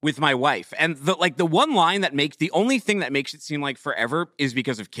with my wife. And the one line the only thing that makes it seem like forever is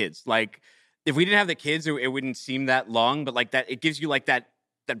because of kids. Like, if we didn't have the kids, it wouldn't seem that long, but like that, it gives you like that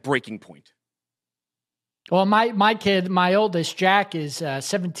breaking point. Well, my kid, my oldest, Jack, is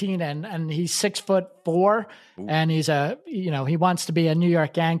 17 and he's 6'4", Ooh. And he's he wants to be a New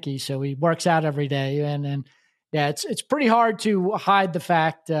York Yankee, so he works out every day. And yeah, it's pretty hard to hide the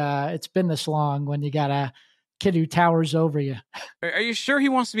fact it's been this long when you got a kid who towers over you. Are you sure he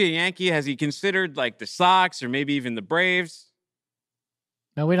wants to be a Yankee? Has he considered like the Sox or maybe even the Braves?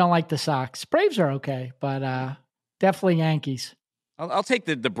 No, we don't like the Sox. Braves are okay, but definitely Yankees. I'll take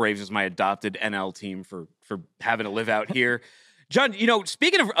the Braves as my adopted NL team for having to live out here. John,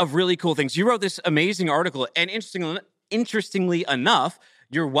 speaking of really cool things, you wrote this amazing article, and interestingly enough,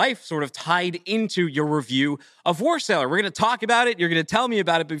 your wife sort of tied into your review of War Sailor. We're going to talk about it. You're going to tell me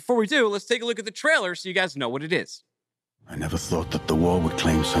about it. But before we do, let's take a look at the trailer so you guys know what it is. I never thought that the war would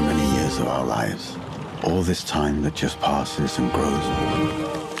claim so many years of our lives. All this time that just passes and grows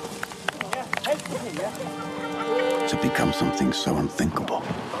to become something so unthinkable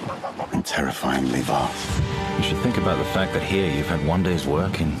and terrifyingly vast. You should think about the fact that here you've had one day's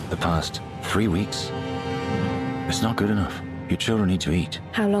work in the past 3 weeks. It's not good enough. Your children need to eat.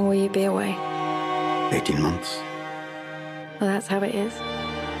 How long will you be away? 18 months. Well, that's how it is.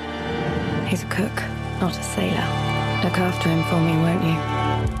 He's a cook, not a sailor. Look after him for me, won't you?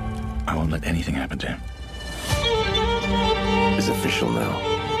 I won't let anything happen to him. It's official now.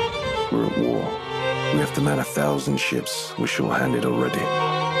 We're at war. We have to man 1,000 ships. We're short-handed already.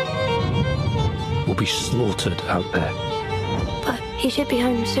 We'll be slaughtered out there. But he should be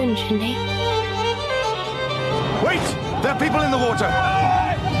home soon, shouldn't he? Wait! There are people in the water!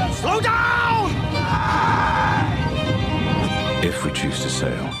 Slow down! If we choose to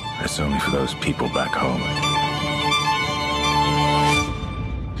sail, it's only for those people back home.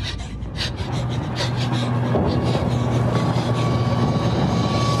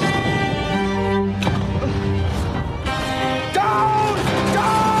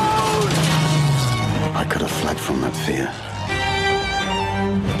 I could have fled from that fear,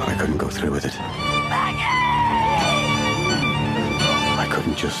 but I couldn't go through with it. I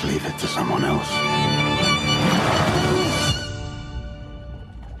couldn't just leave it to someone else.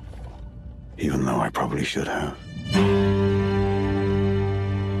 Even though I probably should have.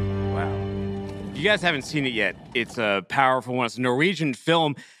 Wow. If you guys haven't seen it yet, it's a powerful one. It's a Norwegian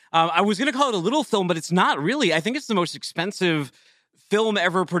film. I was going to call it a little film, but it's not really. I think it's the most expensive film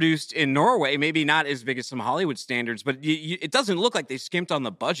ever produced in Norway. Maybe not as big as some Hollywood standards, but it doesn't look like they skimped on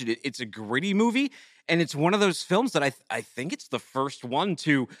the budget. It's a gritty movie, and it's one of those films that I think it's the first one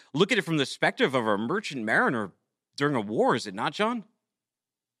to look at it from the perspective of a merchant mariner during a war. Is it not, John?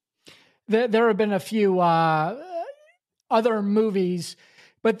 There have been a few other movies,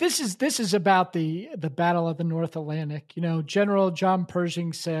 but this is about the Battle of the North Atlantic. General John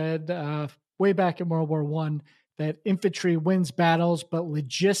Pershing said way back in World War I that infantry wins battles, but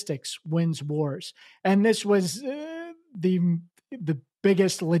logistics wins wars. And this was the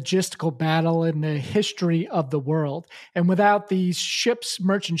biggest logistical battle in the history of the world. And without these ships,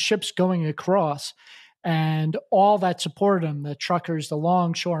 merchant ships going across, and all that supported them, the truckers, the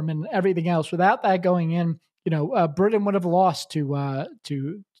longshoremen, everything else, without that going in, Britain would have lost to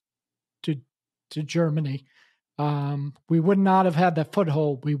Germany. We would not have had that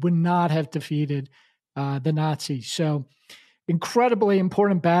foothold. We would not have defeated the Nazis. So incredibly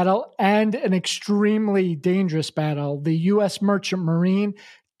important battle and an extremely dangerous battle. The U.S. Merchant Marine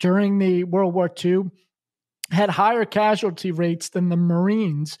during the World War II had higher casualty rates than the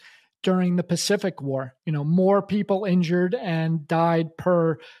Marines during the Pacific War. More people injured and died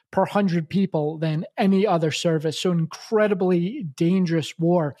per 100 people than any other service. So yoincredibly dangerous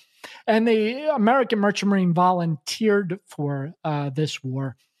war. And the American Merchant Marine volunteered for this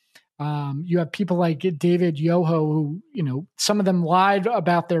war. You have people like David Yoho, who, some of them lied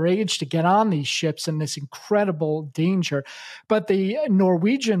about their age to get on these ships in this incredible danger. But the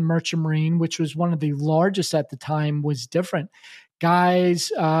Norwegian Merchant Marine, which was one of the largest at the time, was different.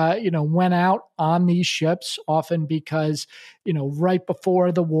 Guys, went out on these ships often because, right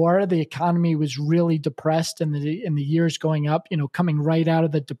before the war, the economy was really depressed in the years going up, coming right out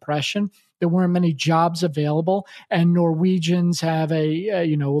of the Depression. There weren't many jobs available, and Norwegians have a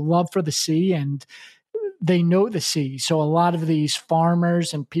love for the sea, and they know the sea. So a lot of these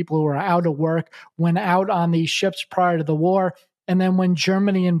farmers and people who are out of work went out on these ships prior to the war. And then when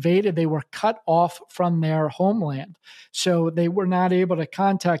Germany invaded, they were cut off from their homeland. So they were not able to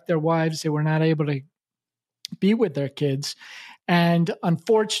contact their wives. They were not able to be with their kids. And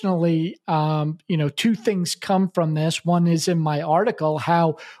unfortunately, two things come from this. One is in my article,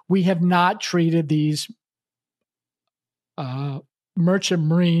 how we have not treated these merchant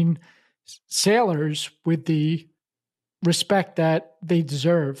marine sailors with the respect that they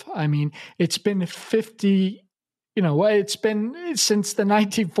deserve. I mean, it's been 50, it's been since the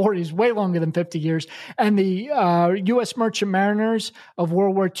 1940s, way longer than 50 years. And the U.S. Merchant Mariners of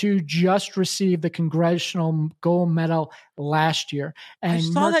World War II just received the Congressional Gold Medal last year. And I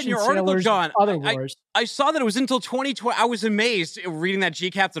saw that in your article, John. Other wars. I saw that it was until 2020. I was amazed reading that G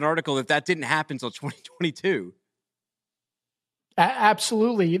Captain article that didn't happen until 2022.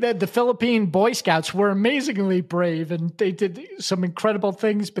 Absolutely. The Philippine Boy Scouts were amazingly brave, and they did some incredible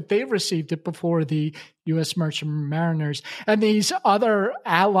things, but they received it before the U.S. Merchant Mariners. And these other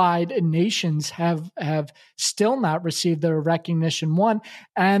allied nations have still not received their recognition. One,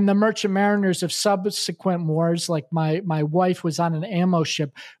 and the Merchant Mariners of subsequent wars, like my wife was on an ammo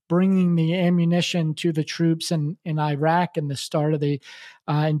ship bringing the ammunition to the troops in Iraq in the start of the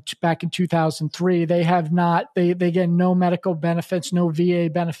back in 2003. They have not, they get no medical benefits, no VA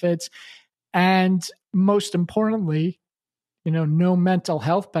benefits, and most importantly, no mental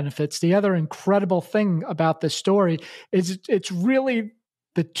health benefits. The other incredible thing about this story is it's really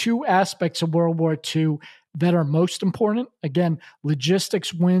the two aspects of World War II that are most important. Again,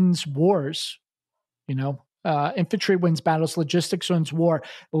 logistics wins wars, infantry wins battles, logistics wins war.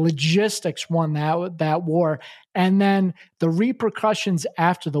 Logistics won that war. And then the repercussions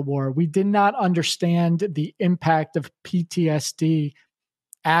after the war. We did not understand the impact of PTSD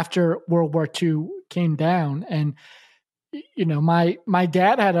after World War II came down. And, my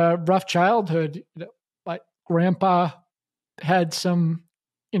dad had a rough childhood. My grandpa had some,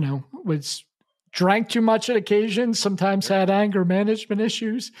 drank too much at occasions, sometimes had anger management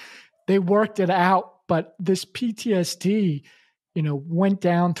issues. They worked it out. But this PTSD, went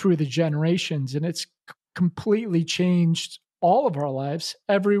down through the generations, and it's completely changed all of our lives.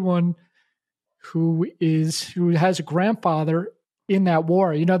 Everyone who has a grandfather in that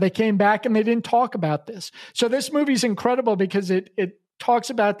war, they came back and they didn't talk about this. So this movie's incredible because it talks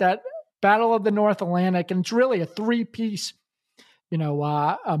about that Battle of the North Atlantic, and it's really a three-piece,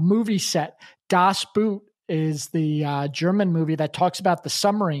 a movie set. Das Boot is the German movie that talks about the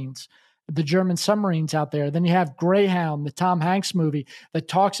submarines, the German submarines out there. Then you have Greyhound, the Tom Hanks movie that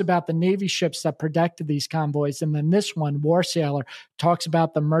talks about the Navy ships that protected these convoys. And then this one, War Sailor, talks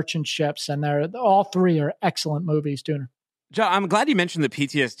about the merchant ships. And all three are excellent movies, Dooner. John, I'm glad you mentioned the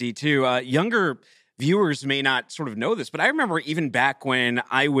PTSD too. Younger viewers may not sort of know this, but I remember even back when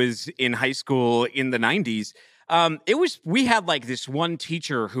I was in high school in the 90s, we had like this one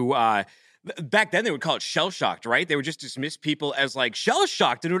teacher who, back then they would call it shell-shocked, right? They would just dismiss people as like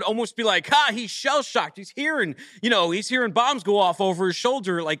shell-shocked, and it would almost be like, he's shell-shocked. He's hearing bombs go off over his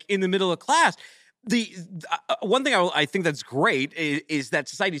shoulder, like in the middle of class. The one thing I think that's great is that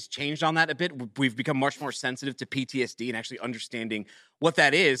society's changed on that a bit. We've become much more sensitive to PTSD and actually understanding what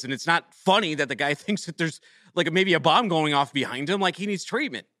that is. And it's not funny that the guy thinks that there's like maybe a bomb going off behind him, like he needs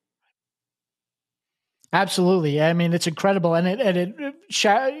treatment. Absolutely. I mean, it's incredible. And it's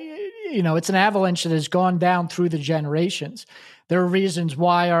an avalanche that has gone down through the generations. There are reasons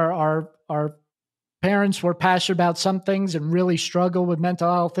why our parents were passionate about some things and really struggle with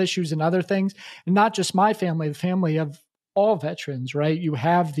mental health issues and other things. And not just my family, the family of all veterans, right? You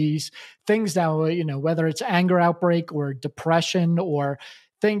have these things now, whether it's anger outbreak or depression or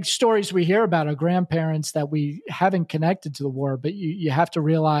stories we hear about our grandparents that we haven't connected to the war, but you have to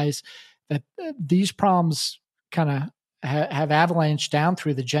realize that these problems kind of have avalanched down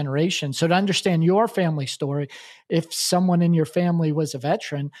through the generation. So to understand your family story, if someone in your family was a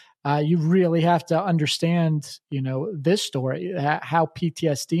veteran, you really have to understand, this story, how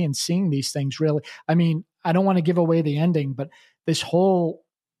PTSD and seeing these things really, I mean, I don't want to give away the ending, but this whole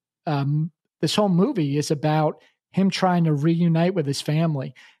movie is about him trying to reunite with his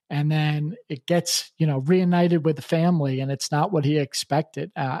family. And then it gets, reunited with the family, and it's not what he expected.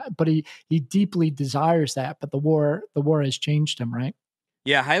 But he deeply desires that. But the war has changed him, right?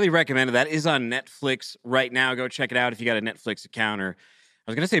 Yeah, highly recommended. That is on Netflix right now. Go check it out if you got a Netflix account, or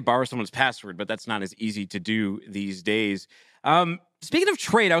I was going to say borrow someone's password, but that's not as easy to do these days. Speaking of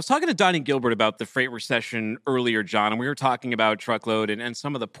trade, I was talking to Donnie Gilbert about the freight recession earlier, John, and we were talking about truckload and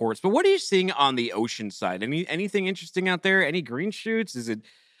some of the ports. But what are you seeing on the ocean side? Anything interesting out there? Any green shoots? Is it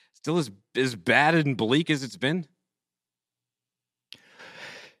still as bad and bleak as it's been?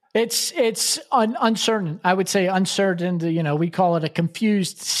 It's uncertain. I would say uncertain. We call it a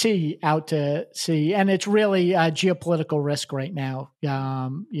confused sea out to sea, and it's really a geopolitical risk right now.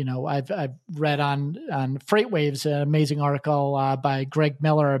 I've read on FreightWaves an amazing article by Greg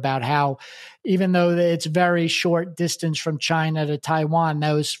Miller about how even though it's very short distance from China to Taiwan,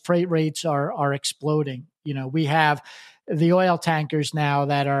 those freight rates are exploding. We have the oil tankers now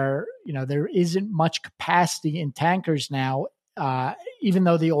that are, there isn't much capacity in tankers now. Even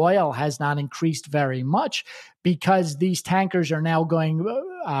though the oil has not increased very much, because these tankers are now going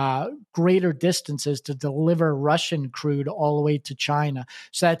greater distances to deliver Russian crude all the way to China.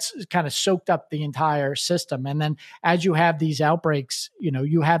 So that's kind of soaked up the entire system. And then as you have these outbreaks,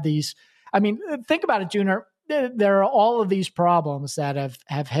 you have these, think about it, Junior, there are all of these problems that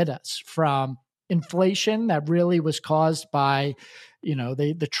have hit us, from inflation that really was caused by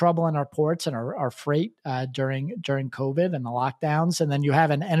the trouble in our ports and our freight during COVID and the lockdowns. And then you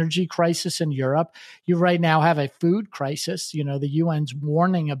have an energy crisis in Europe. You right now have a food crisis. The UN's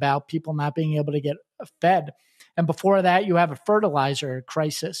warning about people not being able to get fed. And before that, you have a fertilizer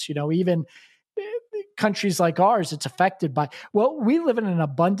crisis. Even countries like ours, it's affected by, we live in an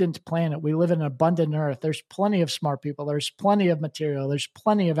abundant planet. We live in an abundant earth. There's plenty of smart people. There's plenty of material. There's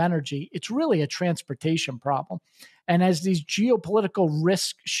plenty of energy. It's really a transportation problem. And as these geopolitical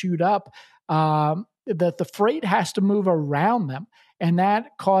risks shoot up, the freight has to move around them. And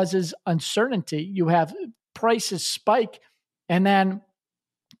that causes uncertainty. You have prices spike and then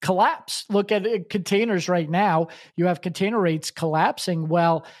collapse. Look at containers right now. You have container rates collapsing.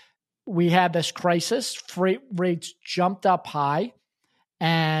 Well, we had this crisis, freight rates jumped up high,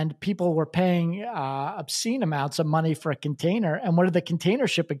 and people were paying obscene amounts of money for a container. And what did the container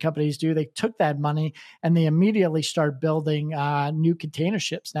shipping companies do? They took that money and they immediately started building new container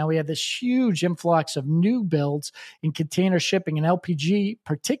ships. Now we have this huge influx of new builds in container shipping and LPG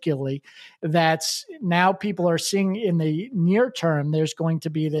particularly, that's now people are seeing in the near term, there's going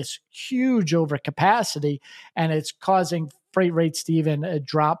to be this huge overcapacity, and it's causing freight rates to even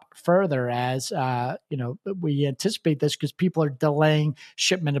drop further as, we anticipate this because people are delaying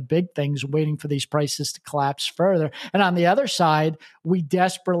shipment of big things, waiting for these prices to collapse further. And on the other side, we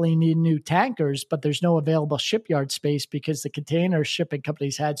desperately need new tankers, but there's no available shipyard space because the container shipping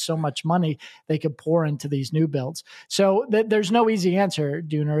companies had so much money they could pour into these new builds. So there's no easy answer,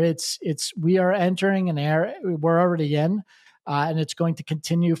 Dooner. We are entering an era we're already in, and it's going to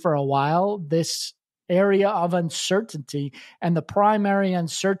continue for a while. This area of uncertainty, and the primary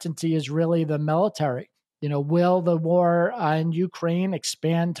uncertainty is really the military. Will the war in Ukraine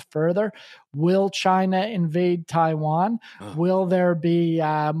expand further? Will China invade Taiwan? Will there be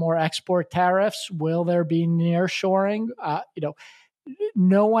more export tariffs? Will there be nearshoring?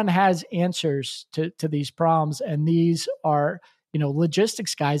 No one has answers to these problems, and these are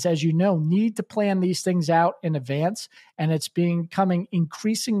logistics guys, as you know, need to plan these things out in advance, and it's becoming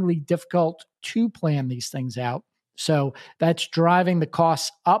increasingly difficult to plan these things out. So that's driving the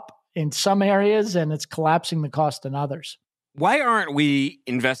costs up in some areas, and it's collapsing the cost in others. Why aren't we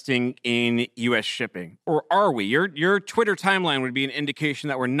investing in U.S. shipping? Or are we? Your Twitter timeline would be an indication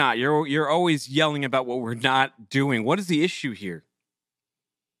that we're not. You're always yelling about what we're not doing. What is the issue here?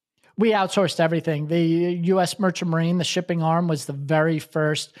 We outsourced everything. The U.S. Merchant Marine, the shipping arm, was the very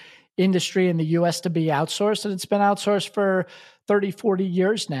first industry in the U.S. to be outsourced, and it's been outsourced for 30, 40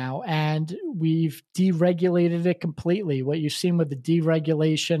 years now, and we've deregulated it completely. What you've seen with the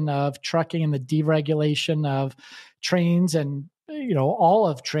deregulation of trucking and the deregulation of trains and all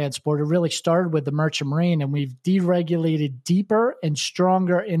of transport, it really started with the Merchant Marine, and we've deregulated deeper and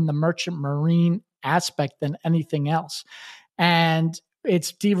stronger in the Merchant Marine aspect than anything else. And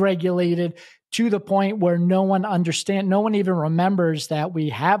it's deregulated to the point where no one even remembers that we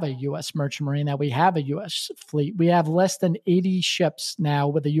have a U.S. Merchant Marine, that we have a U.S. fleet. We have less than 80 ships now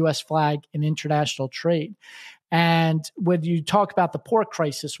with a U.S. flag in international trade. And when you talk about the port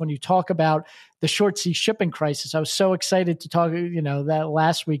crisis, when you talk about the short sea shipping crisis, I was so excited to talk, that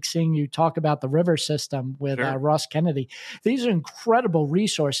last week, seeing you talk about the river system with Ross Kennedy. These are incredible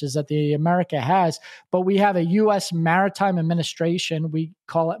resources that the America has, but we have a U.S. Maritime Administration. We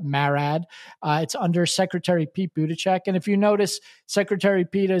call it MARAD. It's under Secretary Pete Buttigieg. And if you notice, Secretary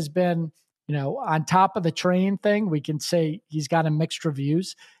Pete has been on top of the train thing, we can say he's gotten mixed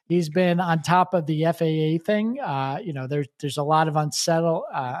reviews. He's been on top of the FAA thing. There's a lot of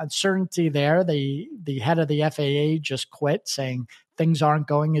uncertainty there. The head of the FAA just quit, saying things aren't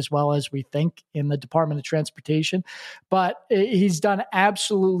going as well as we think in the Department of Transportation. But he's done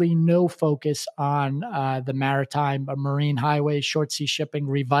absolutely no focus on the maritime, marine highways, short sea shipping,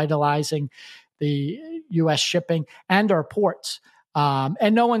 revitalizing the U.S. shipping and our ports.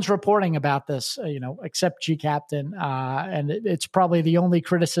 And no one's reporting about this, except G Captain. And it's probably the only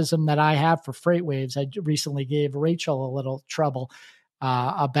criticism that I have for Freight Waves. I recently gave Rachel a little trouble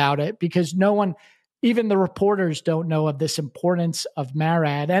about it because no one, even the reporters, don't know of this importance of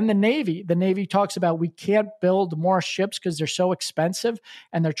MARAD and the Navy. The Navy talks about we can't build more ships because they're so expensive,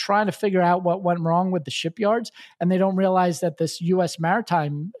 and they're trying to figure out what went wrong with the shipyards. And they don't realize that this U.S.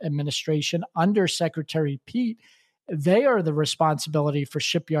 Maritime Administration under Secretary Pete, they are the responsibility for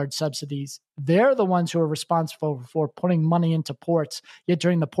shipyard subsidies. They're the ones who are responsible for putting money into ports. Yet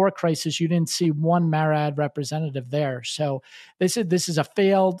during the port crisis, you didn't see one MARAD representative there. So this is a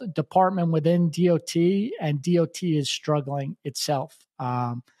failed department within DOT, and DOT is struggling itself.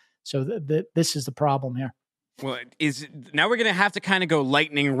 This is the problem here. Well, now we're going to have to kind of go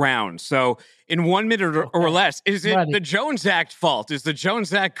lightning round. So in 1 minute or less, is it the Jones Act fault? Is the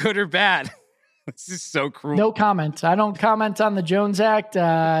Jones Act good or bad? This is so cruel. No comment. I don't comment on the Jones Act.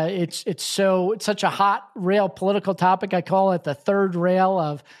 It's such a hot rail political topic. I call it the third rail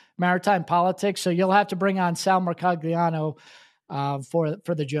of maritime politics. So you'll have to bring on Sal Mercogliano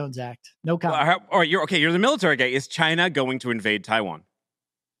for the Jones Act. No comment. All right, you're the military guy. Is China going to invade Taiwan?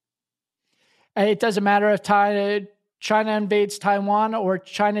 It doesn't matter if China invades Taiwan or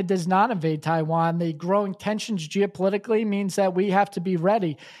China does not invade Taiwan. The growing tensions geopolitically means that we have to be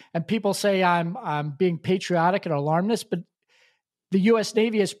ready. And people say I'm being patriotic and alarmist, but the U.S.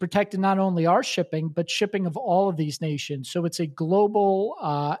 Navy has protected not only our shipping, but shipping of all of these nations. So it's a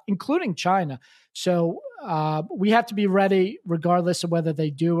global, including China. So we have to be ready regardless of whether they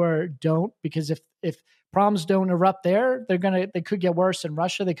do or don't, because if problems don't erupt there, they could get worse in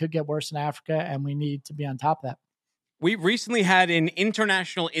Russia, they could get worse in Africa, and we need to be on top of that. We recently had an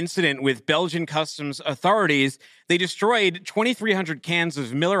international incident with Belgian customs authorities. They destroyed 2,300 cans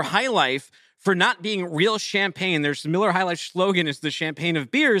of Miller High Life for not being real champagne. There's the Miller High Life slogan is the champagne of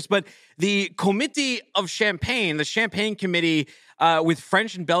beers, but the Committee of Champagne, the Champagne Committee with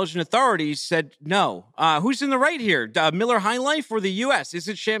French and Belgian authorities said no. Who's in the right here? Miller High Life or the U.S.? Is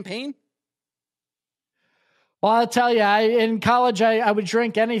it champagne? Well, I'll tell you, in college, I would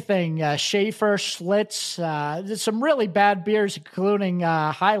drink anything, Schaefer, Schlitz, some really bad beers, including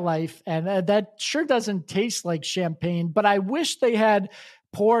High Life, and that sure doesn't taste like champagne, but I wish they had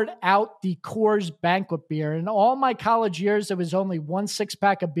poured out the Coors Banquet beer. In all my college years, there was only one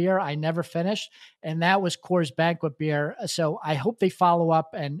 6-pack of beer I never finished, and that was Coors Banquet beer. So I hope they follow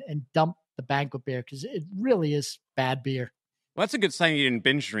up and dump the Banquet beer, because it really is bad beer. Well, that's a good sign you didn't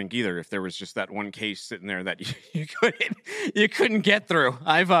binge drink either. If there was just that one case sitting there that you couldn't get through.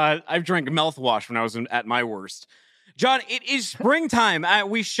 I've drank mouthwash when I was at my worst. John, it is springtime.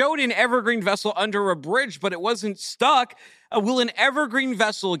 We showed an evergreen vessel under a bridge, but it wasn't stuck. Will an evergreen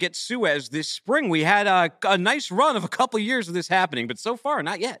vessel get Suez this spring? We had a nice run of a couple of years of this happening, but so far,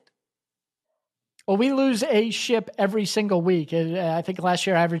 not yet. Well, we lose a ship every single week. I think last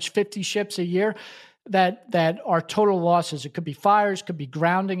year I averaged 50 ships a year. That are total losses. It could be fires, could be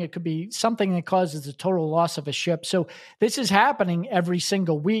grounding, it could be something that causes the total loss of a ship. So this is happening every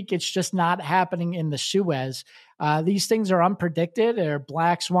single week. It's just not happening in the Suez. These things are unpredicted. They're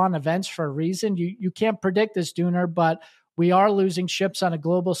black swan events for a reason. You can't predict this, Dooner, but we are losing ships on a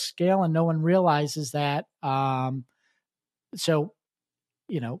global scale, and no one realizes that.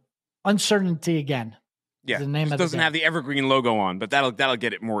 Uncertainty again. Yeah, it doesn't have the evergreen logo on, but that'll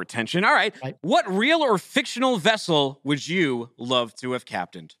get it more attention. All right. What real or fictional vessel would you love to have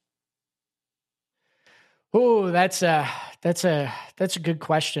captained? Oh, that's a good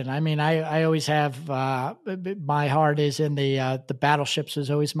question. I mean, I always have my heart is in the battleships is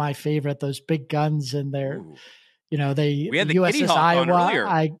always my favorite. Those big guns and their, we had the USS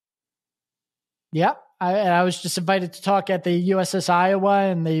Iowa. I was just invited to talk at the USS Iowa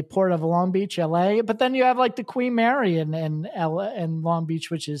in the port of Long Beach, LA. But then you have like the Queen Mary in Long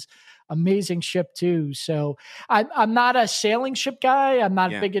Beach, which is amazing ship too. So I'm not a sailing ship guy. I'm not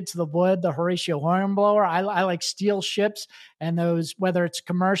big into the wood, the Horatio Hornblower. I like steel ships and those, whether it's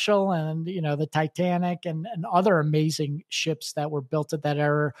commercial and, the Titanic and other amazing ships that were built at that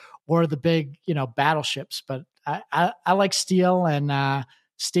era, or the big, battleships. But I like steel and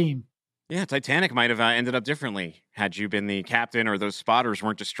steam. Yeah, Titanic might have ended up differently had you been the captain or those spotters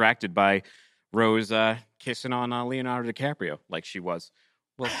weren't distracted by Rose kissing on Leonardo DiCaprio like she was.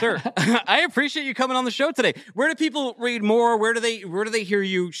 Well, sir, I appreciate you coming on the show today. Where do people read more? Where do they hear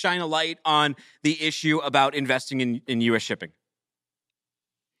you shine a light on the issue about investing in U.S. shipping?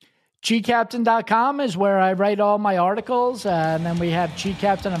 GCaptain.com is where I write all my articles. And then we have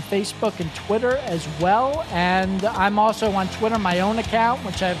GCaptain on Facebook and Twitter as well. And I'm also on Twitter, my own account,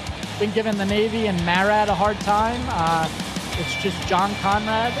 which I've been giving the Navy and MARAD a hard time. It's just John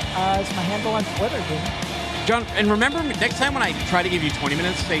Conrad is my handle on Twitter, dude. John, and remember, next time when I try to give you 20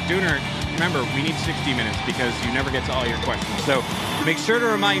 minutes, say, Dooner, remember, we need 60 minutes because you never get to all your questions. So make sure to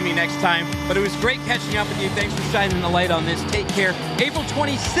remind me next time. But it was great catching up with you. Thanks for shining the light on this. Take care. April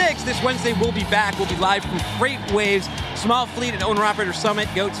 26th, this Wednesday, we'll be back. We'll be live from Freightwaves Small Fleet and Owner-Operator Summit.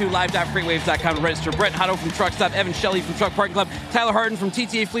 Go to live.freightwaves.com to register. Brett Hutto from Truck Stop, Evan Shelley from Truck Parking Club, Tyler Harden from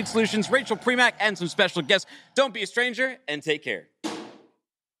TTA Fleet Solutions, Rachel Premack, and some special guests. Don't be a stranger, and take care.